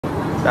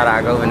Shout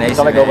out Gova Nation.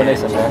 Shout out Gova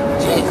Nation, man.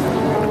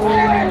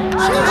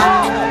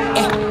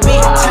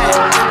 Big time.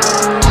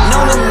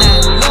 Number 9.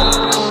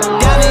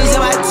 Diamonds in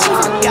my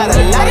teeth. Got a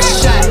lot of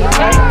shine.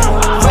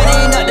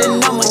 Running up the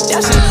number.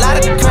 That's a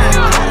lot of crime.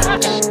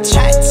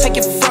 Try to take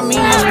it from me.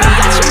 Must be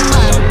out your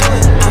mind.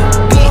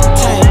 Big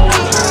time.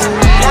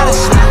 Lot of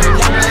slime.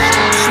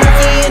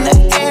 Smoky in the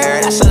air.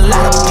 That's a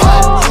lot of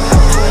pop.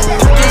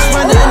 Pockets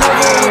running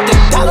over with the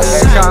dollar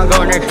sign. Sean,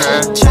 go next,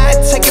 man. Try to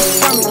take it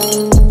from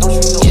me.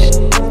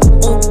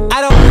 I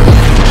don't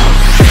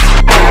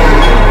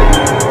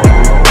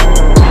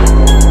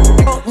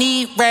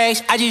need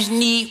rags, I just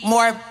need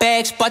more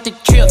bags. Bought the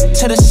trip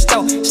to the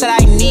store, said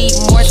I need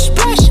more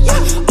splash.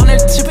 On her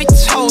tippy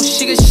toes,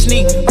 she can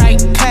sneak right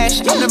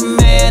past. I'm the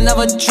man of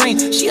a dream,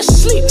 she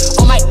asleep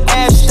on my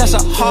ass, that's a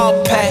hall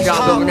pass.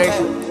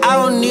 I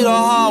don't need a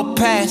hall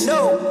pass.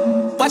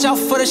 Watch out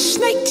for the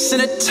snakes in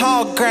the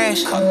tall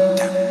grass.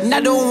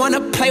 Not the one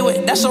to play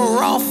with, that's a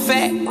raw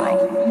fact.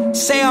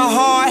 Say a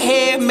hard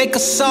head, make a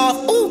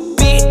soft, ooh,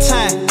 big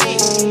time.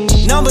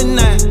 Number 9.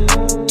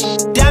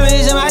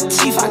 Diamonds in my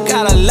teeth, I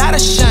got a lot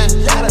of shine.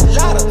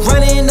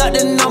 Running up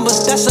the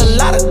numbers, that's a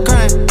lot of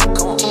grind.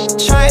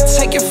 Try and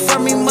take it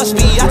from me, must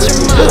be out your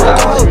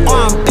mind.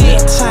 Oh, I'm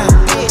big time.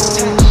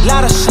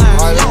 Lot of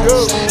shine.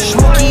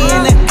 Smoky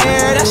in the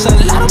air, that's a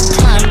lot of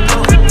prime.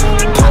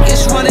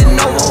 Pockets running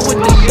over with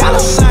the dollar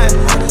sign.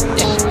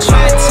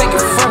 Try and take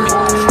it from me.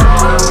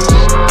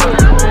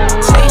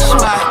 Taste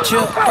my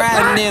drip,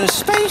 riding in a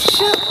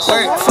spaceship.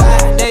 Work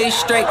 5 days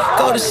straight,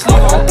 go to sleep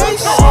on day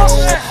 6.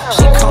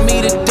 She call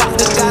me the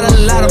doctor, got a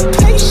lot of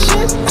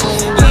patience.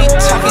 We ain't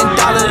talking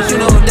dollars, you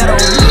know that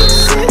don't make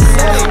sense.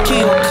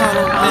 Keep on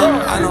coming, man,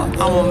 I know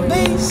I'm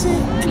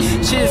amazing.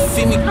 She just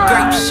feed me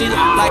grapes, she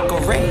look like a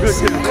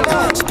raisin.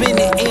 Spend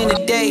it in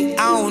the day,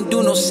 I don't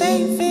do no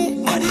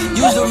saving.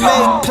 Used to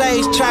make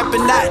plays,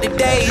 trapping out the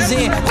days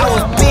in. I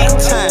was big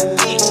time.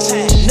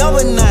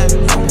 Number 9.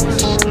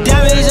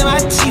 Diamonds in my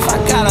teeth, I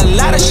got a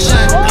lot of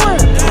shine.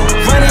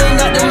 Running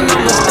up the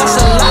numbers, that's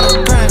a lot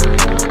of grind.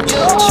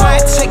 Try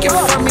and take it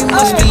from me,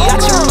 must be out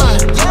your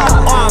mind.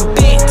 Oh, I'm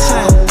big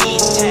time.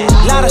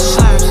 Lot of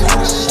shine.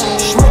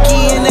 Smoky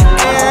in the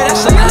air,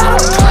 that's a lot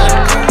of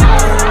crime.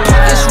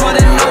 Pockets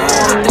running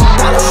over with the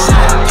dollar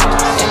sign.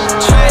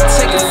 Try and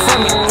take it from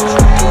me.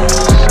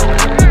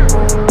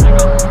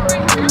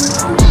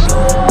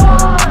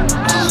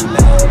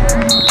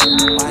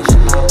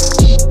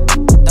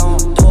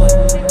 Don't do it.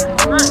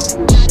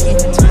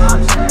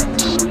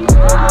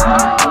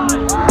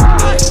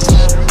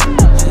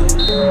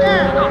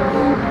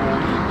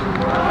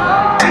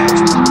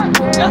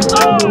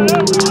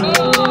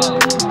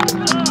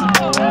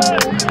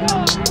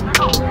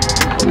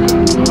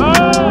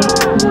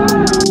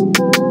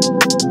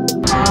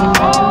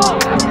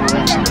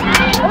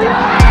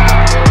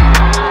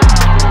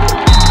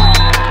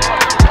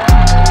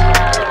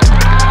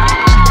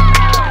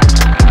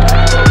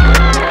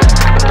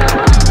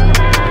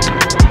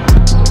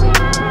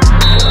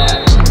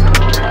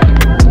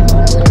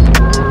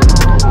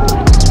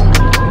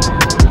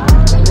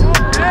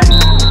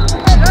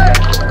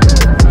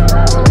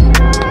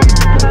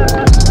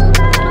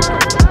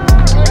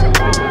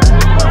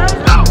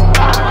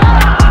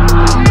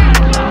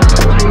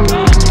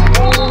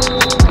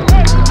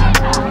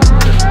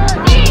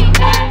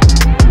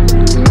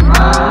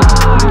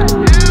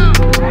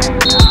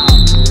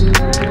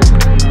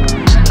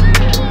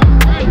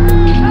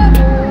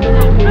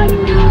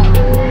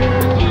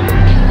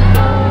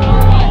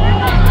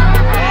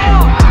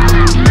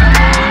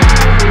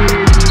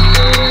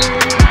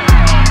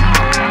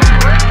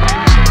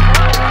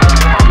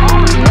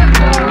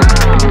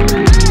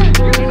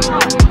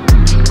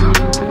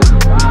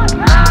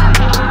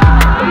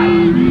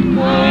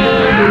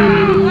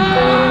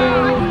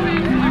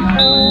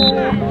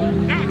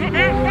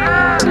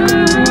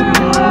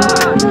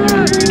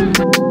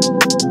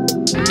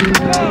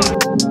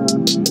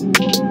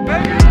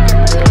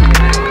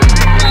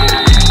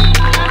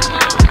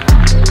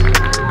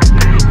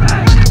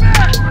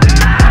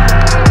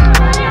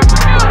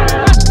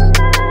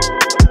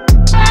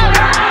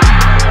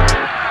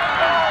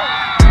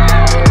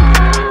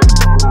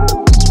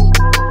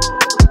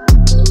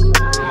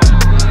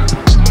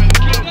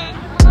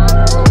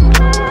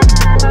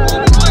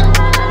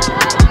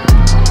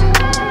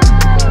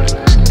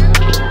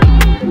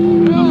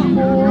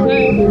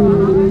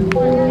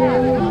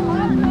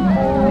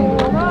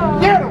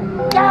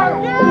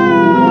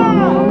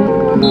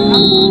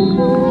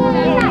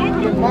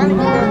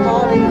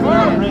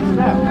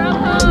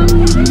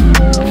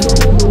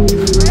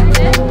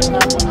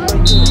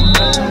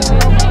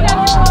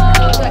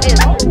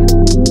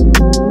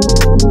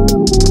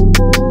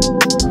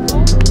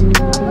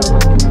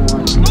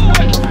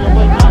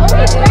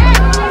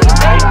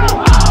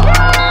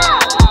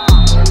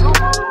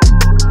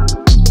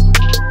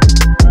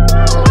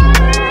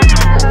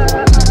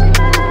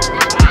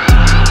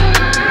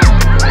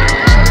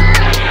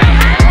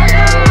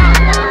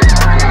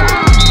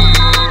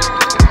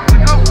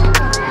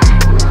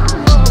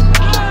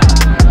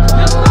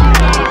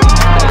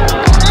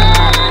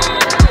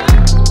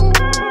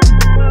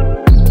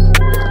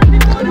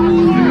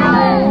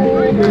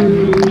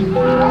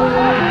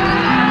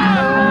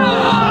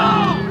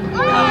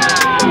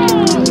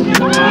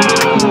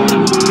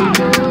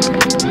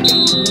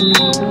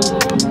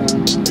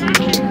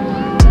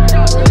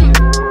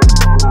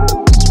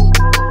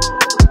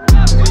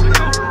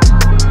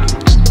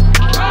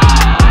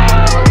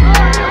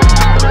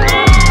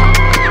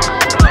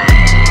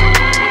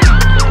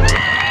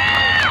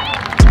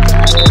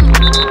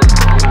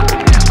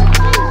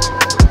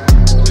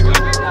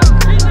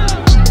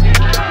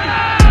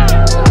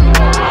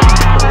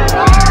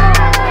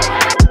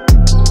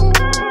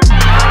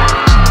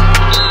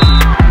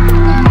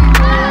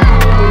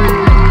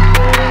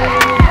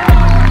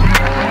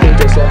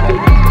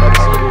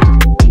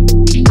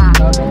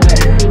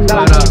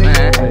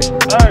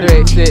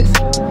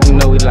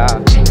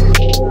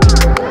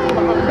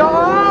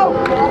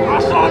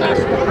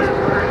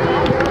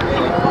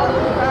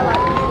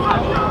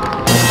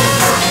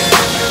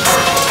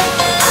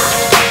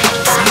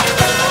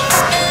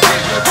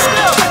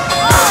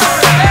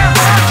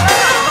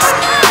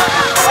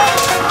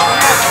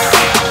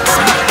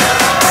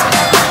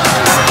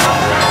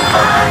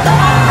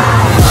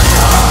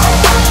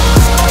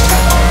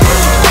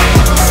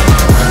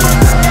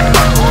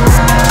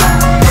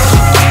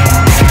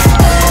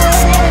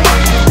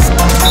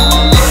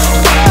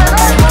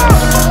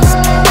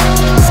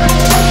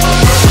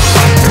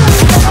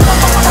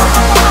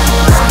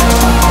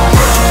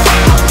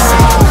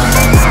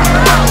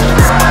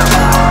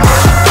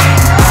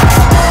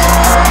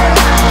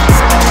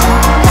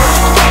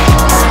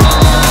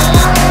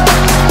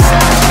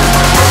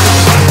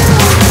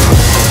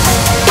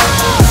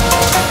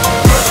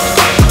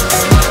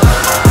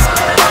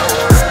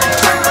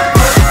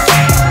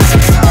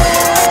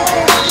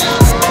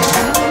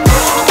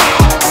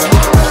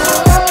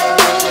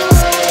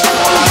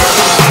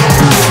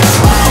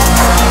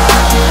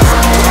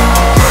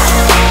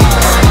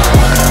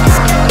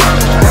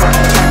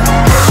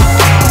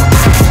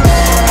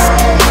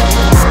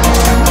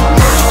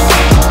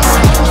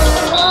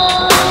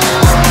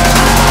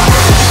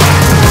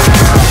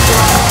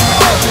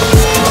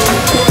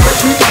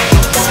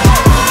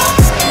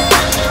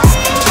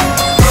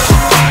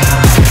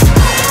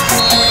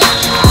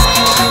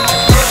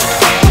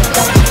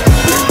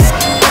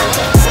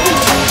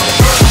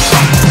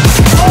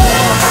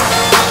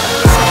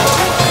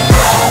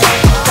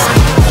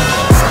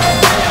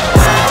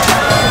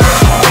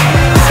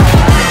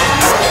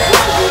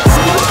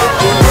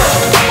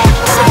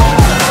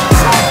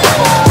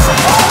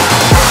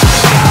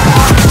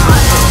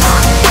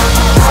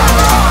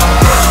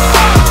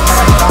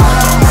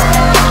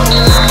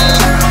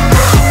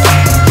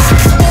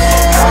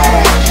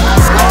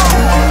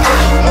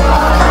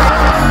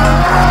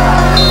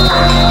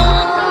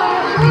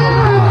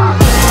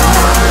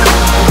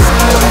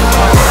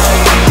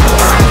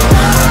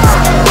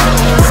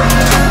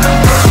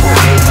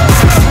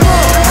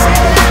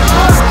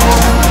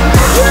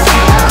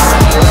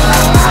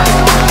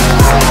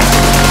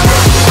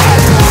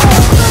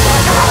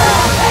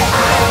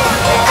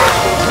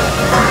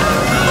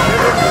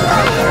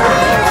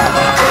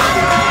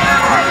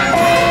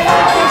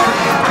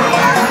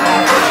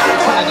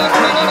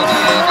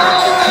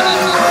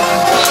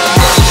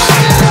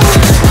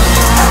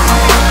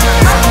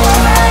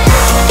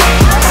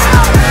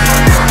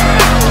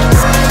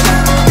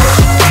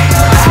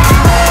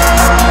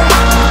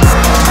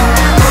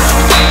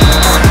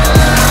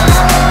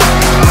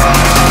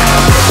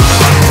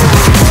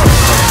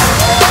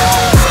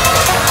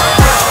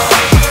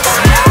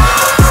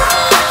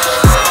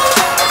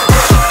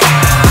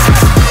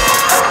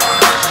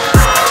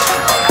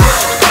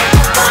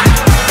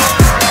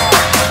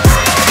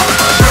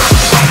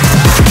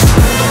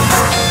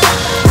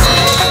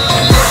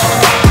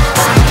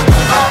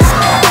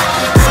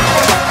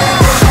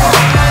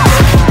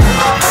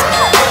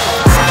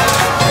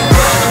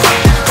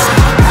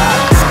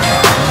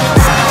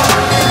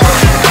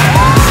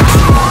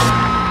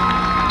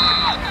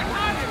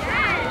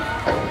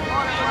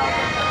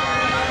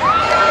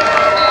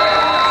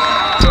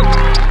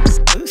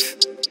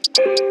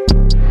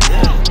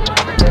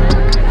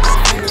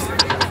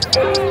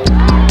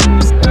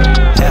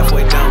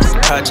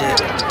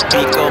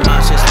 beat go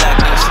mouse just like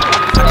this.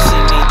 How you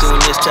see me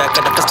doing this track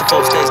at the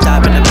festival stage,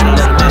 dive in the middle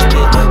of the mouse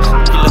pit.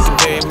 You looking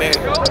very merry,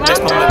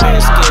 best moment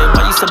very scared.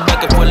 Why you so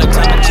back and forth like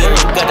Tom and Jerry?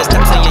 You gotta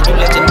stop saying you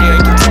legendary,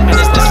 you 10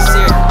 minutes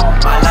necessary.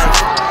 My life,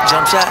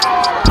 jump shot,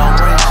 long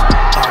range,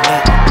 all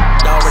night.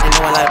 Y'all already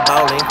know I like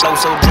bowling, flow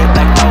so jet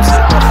like Dawson.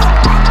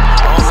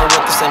 I don't know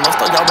what to say, most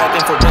of y'all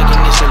rapping for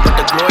recognition, but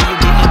the glory you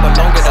getting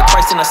belong to the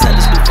Christ, and I said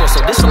this before,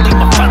 so this will be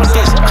my final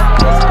vision.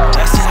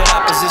 That's the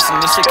opposition,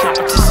 this your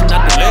competition. I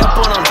do lay up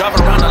on them, drive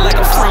around like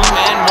a free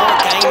man, more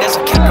gang, that's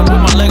a captain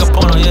with my leg up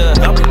on them, yeah.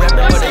 Y'all be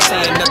rapping but they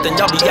saying nothing,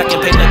 y'all be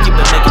yakking, paid like you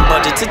been making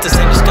budgets. It's the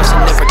same discussion,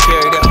 never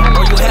carried out.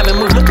 Bro, you haven't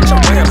moved, look at your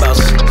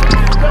whereabouts.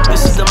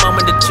 This is the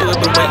moment that you have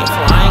been waiting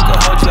for. I ain't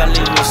gonna hold you, I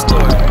leave you a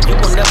story. You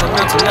will never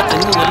mention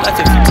nothing new in life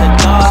if you take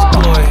God's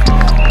glory.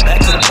 Back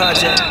to the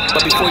project,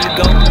 but before you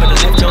go, you better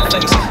lift your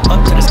face up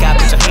to the sky,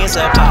 put your hands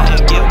up high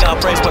and give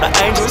God praise. What the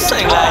angels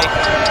sing like,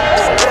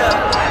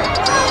 yeah.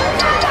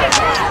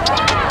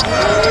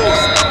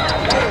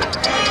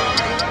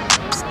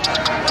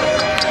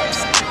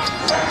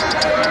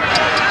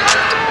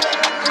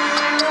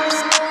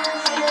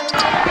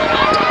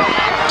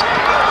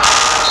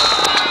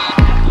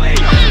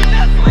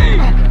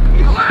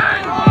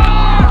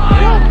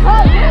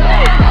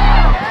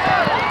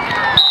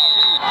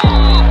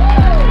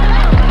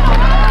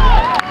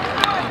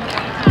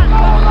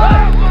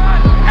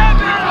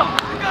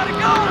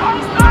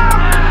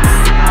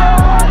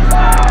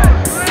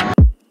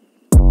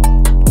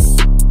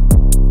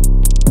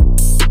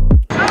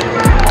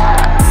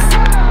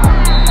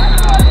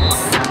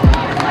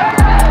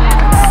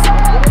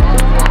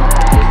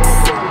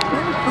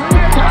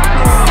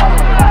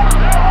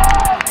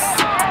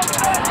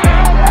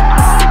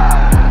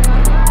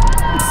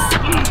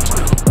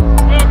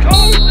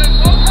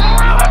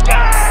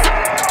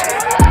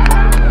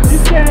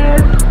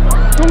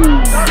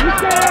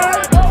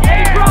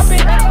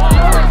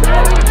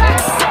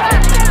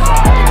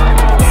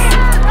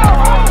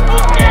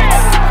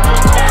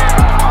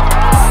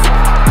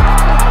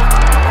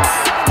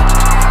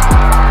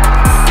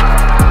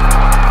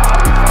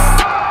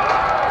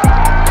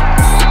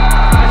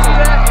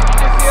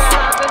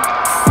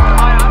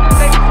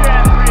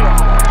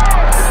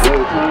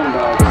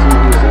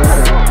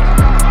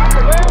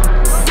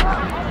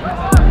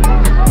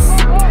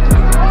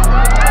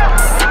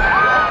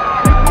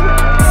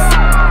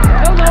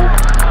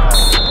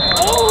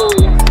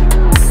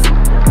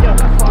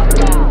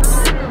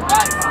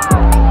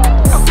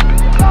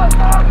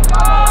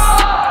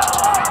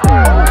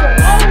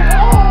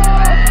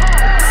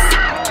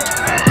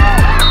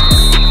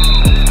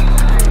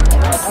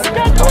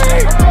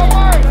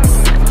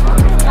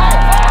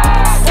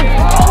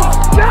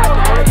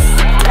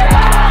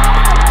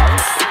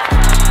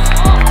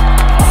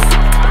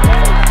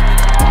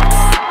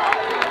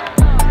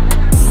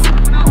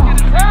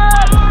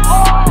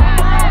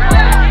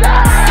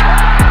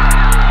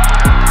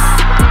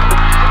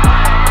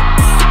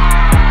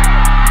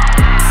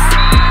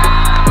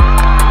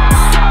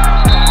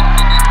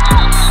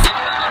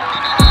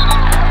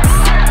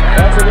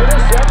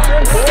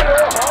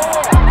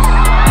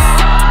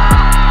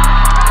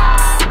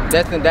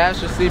 Destin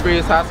Dasher,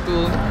 Seabreeze High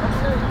School.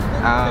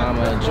 I'm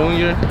a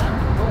junior.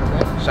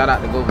 Shout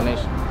out to Gova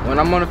Nation. When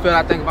I'm on the field,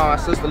 I think about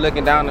my sister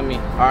looking down at me,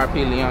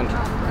 RP Leandra.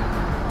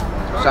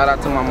 Shout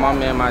out to my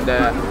mama and my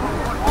dad.